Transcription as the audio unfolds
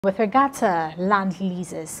With regard to land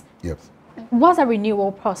leases, Yes. what's a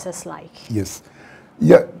renewal process like? Yes.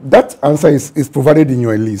 Yeah, that answer is provided in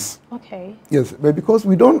your lease. Okay. Yes, but because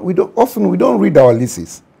we don't read our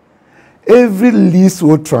leases. Every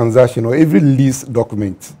leasehold transaction or every lease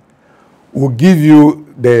document will give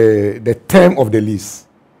you the term of the lease.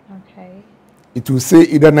 Okay. It will say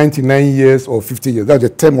either 99 years or 50 years. That's the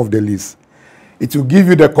term of the lease. It will give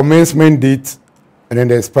you the commencement date and then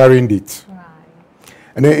the expiring date. Right.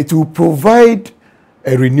 And then it will provide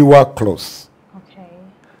a renewal clause. Okay.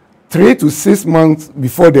 3 to 6 months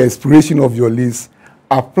before the expiration of your lease,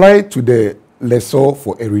 apply to the lessor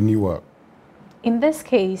for a renewal. In this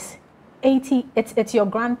case, it's your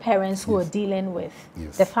grandparents who are dealing with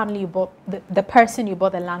the family you bought, the person you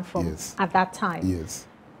bought the land from at that time. Yes.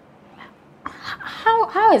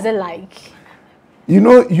 How is it like? You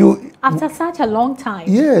know, after such a long time.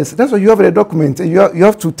 Yes, that's why you have a document. You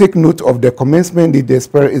have to take note of the commencement date, the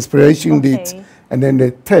expiration date, and then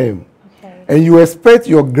the term. Okay. And you expect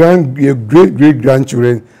your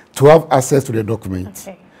great-great-grandchildren to have access to the document.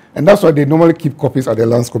 Okay. And that's why they normally keep copies at the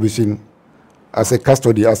Lands Commission as a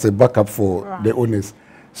custody, as a backup for the owners.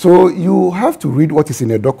 So you have to read what is in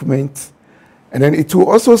the document, and then it will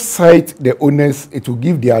also cite the owners. It will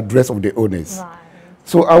give the address of the owners. Right.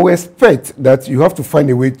 So I will expect that you have to find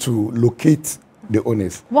a way to locate the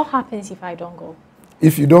owners. What happens if I don't go?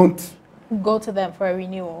 If you don't go to them for a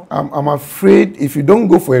renewal? I'm afraid if you don't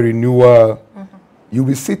go for a renewal, you'll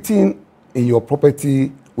be sitting in your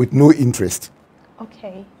property with no interest.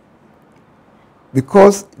 Okay.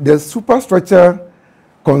 Because the superstructure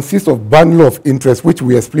consists of bundle of interest, which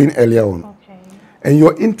we explained earlier on. Okay. And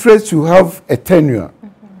your interest should have a tenure.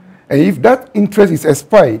 And if that interest is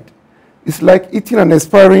expired, it's like eating an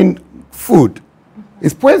expiring food.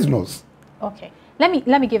 It's poisonous. Okay. Let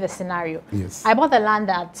me give a scenario. Yes. I bought the land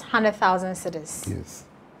at 100,000 cedis. Yes.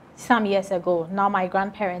 Some years ago. Now my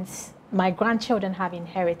grandchildren have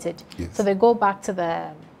inherited. Yes. So they go back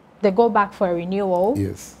for a renewal.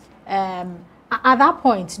 Yes. At that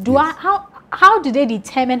point, how do they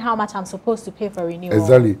determine how much I'm supposed to pay for renewal?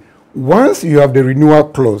 Exactly. Once you have the renewal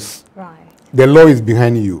clause, the law is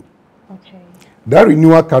behind you. Okay. That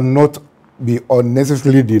renewal cannot be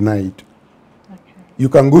unnecessarily denied. Okay. You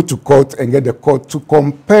can go to court and get the court to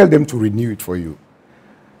compel them to renew it for you.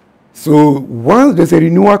 So once there's a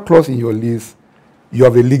renewal clause in your lease, you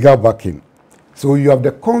have a legal backing. So you have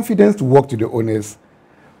the confidence to work to the owners,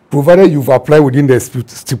 provided you've applied within the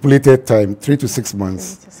stipulated time, 3 to 6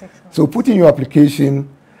 months. 3 to 6 months. So put in your application,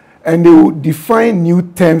 and they will define new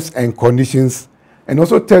terms and conditions, and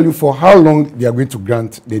also tell you for how long they are going to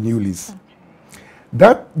grant the new lease. Okay.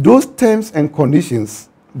 Those terms and conditions,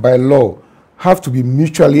 by law, have to be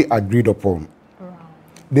mutually agreed upon. Right.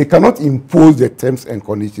 They cannot impose the terms and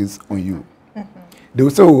conditions on you. They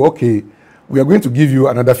will say, oh, okay, we are going to give you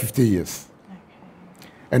another 50 years. Okay.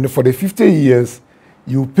 And for the 50 years,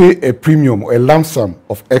 you pay a premium or a lump sum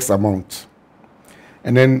of X amount.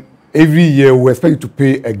 And then every year we expect you to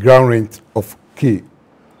pay a ground rent of K.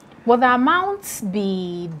 Will the amount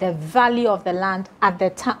be the value of the land at the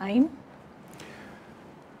time?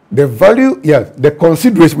 The value, yes, the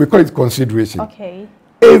consideration, we call it consideration. Okay.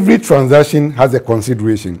 Every transaction has a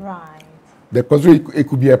consideration. Right. The consideration, it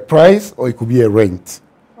could be a price or it could be a rent.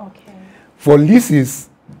 Okay. For leases,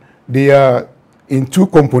 they are in two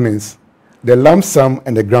components, the lump sum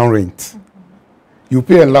and the ground rent. You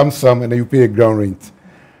pay a lump sum and then you pay a ground rent.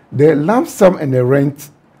 The lump sum and the rent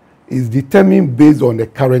is determined based on the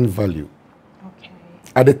current value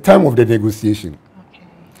at the time of the negotiation. Okay.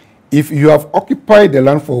 If you have occupied the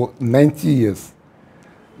land for 90 years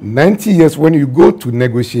when you go to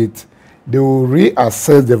negotiate, they will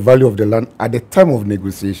reassess the value of the land at the time of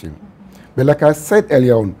negotiation. But like I said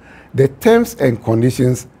earlier on, the terms and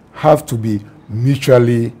conditions have to be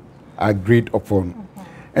mutually agreed upon.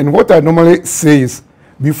 And what I normally say is,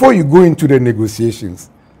 before you go into the negotiations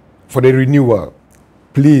for the renewal,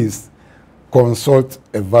 please consult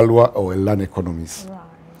a valuer or a land economist. Right.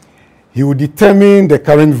 He will determine the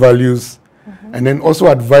current values and then also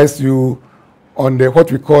advise you on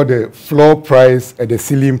what we call the floor price and the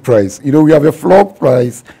ceiling price. You know, we have a floor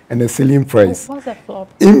price and a ceiling price. What's the floor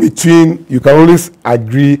price? In between, you can always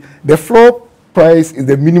agree. The floor price is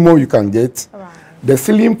the minimum you can get. Right. The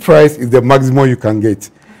ceiling price is the maximum you can get.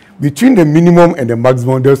 Between the minimum and the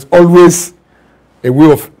maximum, there's always a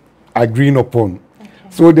way of agreeing upon. Okay.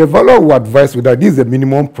 So the valuer will advise you that this is the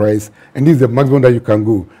minimum price and this is the maximum that you can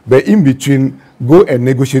go. But in between, go and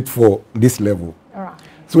negotiate for this level. Right.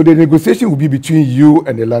 So the negotiation will be between you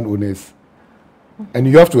and the landowners. And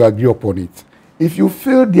you have to agree upon it. If you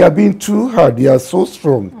feel they are being too hard, they are so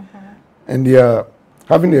strong, and they are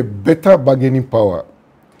having a better bargaining power,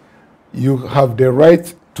 you have the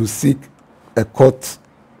right to seek a court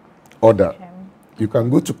order. Okay. You can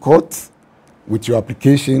go to court with your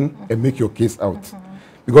application and make your case out.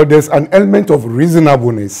 Because there's an element of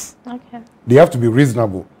reasonableness. Okay. They have to be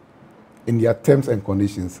reasonable in their terms and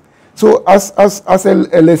conditions. So as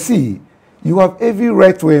a lessee, you have every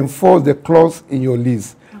right to enforce the clause in your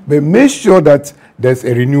lease. But make sure that there's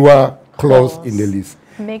a renewal clause in the lease.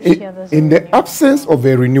 Make sure there's in the absence of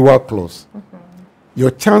a renewal clause,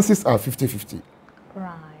 your chances are 50-50.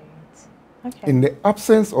 Right. Okay. In the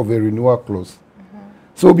absence of a renewal clause.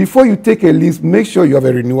 So before you take a lease, make sure you have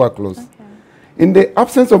a renewal clause. Okay. In the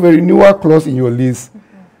absence of a renewal clause in your lease,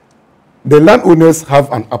 the landowners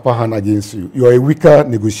have an upper hand against you. You are a weaker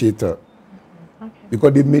negotiator. Okay.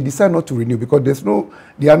 Because they may decide not to renew because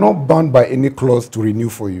they are not bound by any clause to renew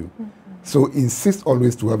for you. So insist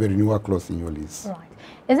always to have a renewal clause in your lease. Right.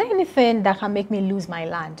 Is there anything that can make me lose my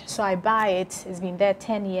land? So I buy it, it's been there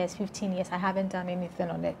 10 years, 15 years, I haven't done anything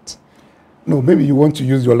on it. No, maybe you want to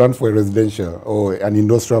use your land for a residential or an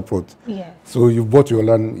industrial plot. Yeah. So you bought your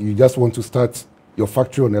land, you just want to start your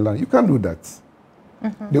factory on the land. You can't do that.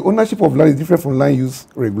 The ownership of land is different from land use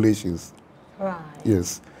regulations. Right.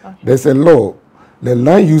 Yes. Okay. There's a law, the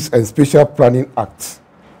Land Use and Spatial Planning Act,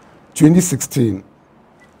 2016,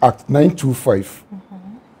 Act 925,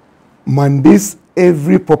 mandates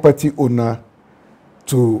every property owner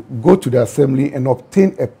to go to the assembly and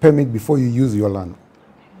obtain a permit before you use your land.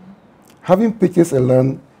 Having purchased a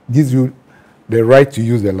land gives you the right to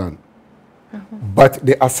use the land. But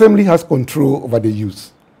the assembly has control over the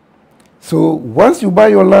use. So once you buy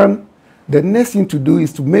your land, the next thing to do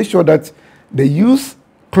is to make sure that the use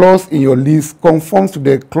clause in your lease conforms to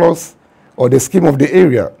the clause or the scheme of the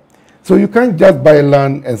area. So you can't just buy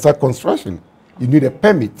land and start construction. You need a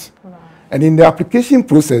permit. Right. And in the application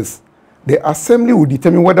process, the assembly will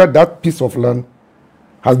determine whether that piece of land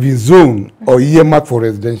has been zoned or earmarked for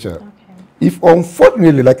residential. Okay. If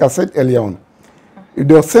unfortunately, like I said earlier on, if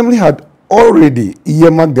the assembly had already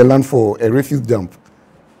earmarked the land for a refuse dump,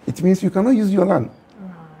 it means you cannot use your land.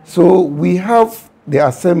 Right. So we have the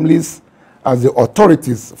assemblies as the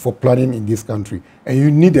authorities for planning in this country, and you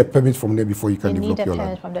need a permit from them before you can develop your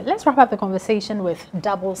land. From them. Let's wrap up the conversation with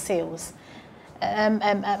double sales.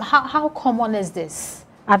 How common is this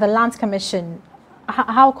at the Land Commission?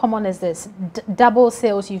 How common is this? Double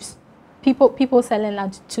sales. People selling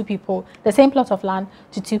land to two people, the same plot of land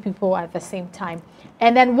to two people at the same time.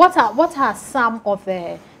 And then what are some of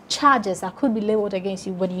the charges that could be leveled against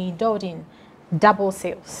you when you indulge in double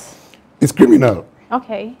sales? It's criminal.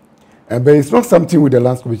 Okay. But it's not something with the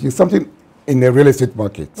Land Commission. It's something in the real estate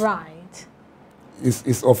market. Right.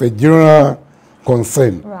 It's of a general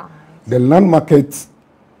concern. Right. The land market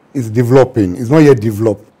is developing. It's not yet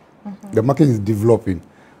developed. The market is developing.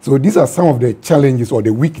 So these are some of the challenges or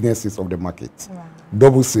the weaknesses of the market. Right.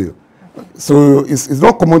 Double sale. Okay. So it's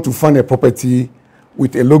not common to find a property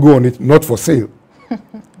with a logo on it, not for sale.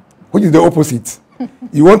 Which is the opposite.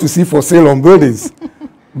 You want to see for sale on buildings.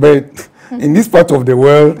 But in this part of the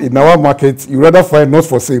world, in our market, you rather find not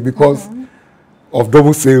for sale because of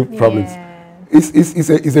double sale problems.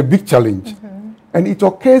 It's a big challenge. And it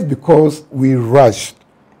occurs because we rush.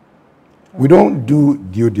 We don't do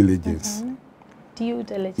due diligence. Due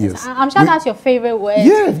diligence. Yes. I'm sure that's your favorite word.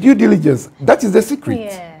 Yes, due diligence. That is the secret.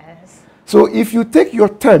 Yes. So if you take your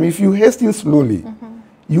time, if you hasten slowly,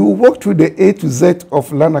 you walk through the A to Z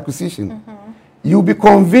of land acquisition. You'll be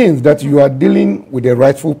convinced that you are dealing with a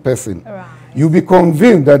rightful person. Right. You'll be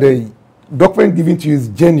convinced that the document given to you is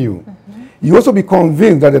genuine. You'll also be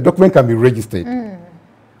convinced that the document can be registered.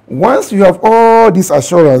 Once you have all these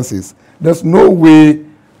assurances, there's no way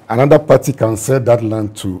another party can sell that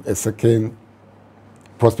land to a second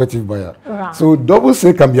prospective buyer. Right. So double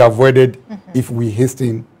sale can be avoided if we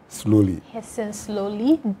hasten slowly. Hasten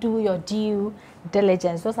slowly, do your due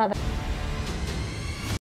diligence. Those are the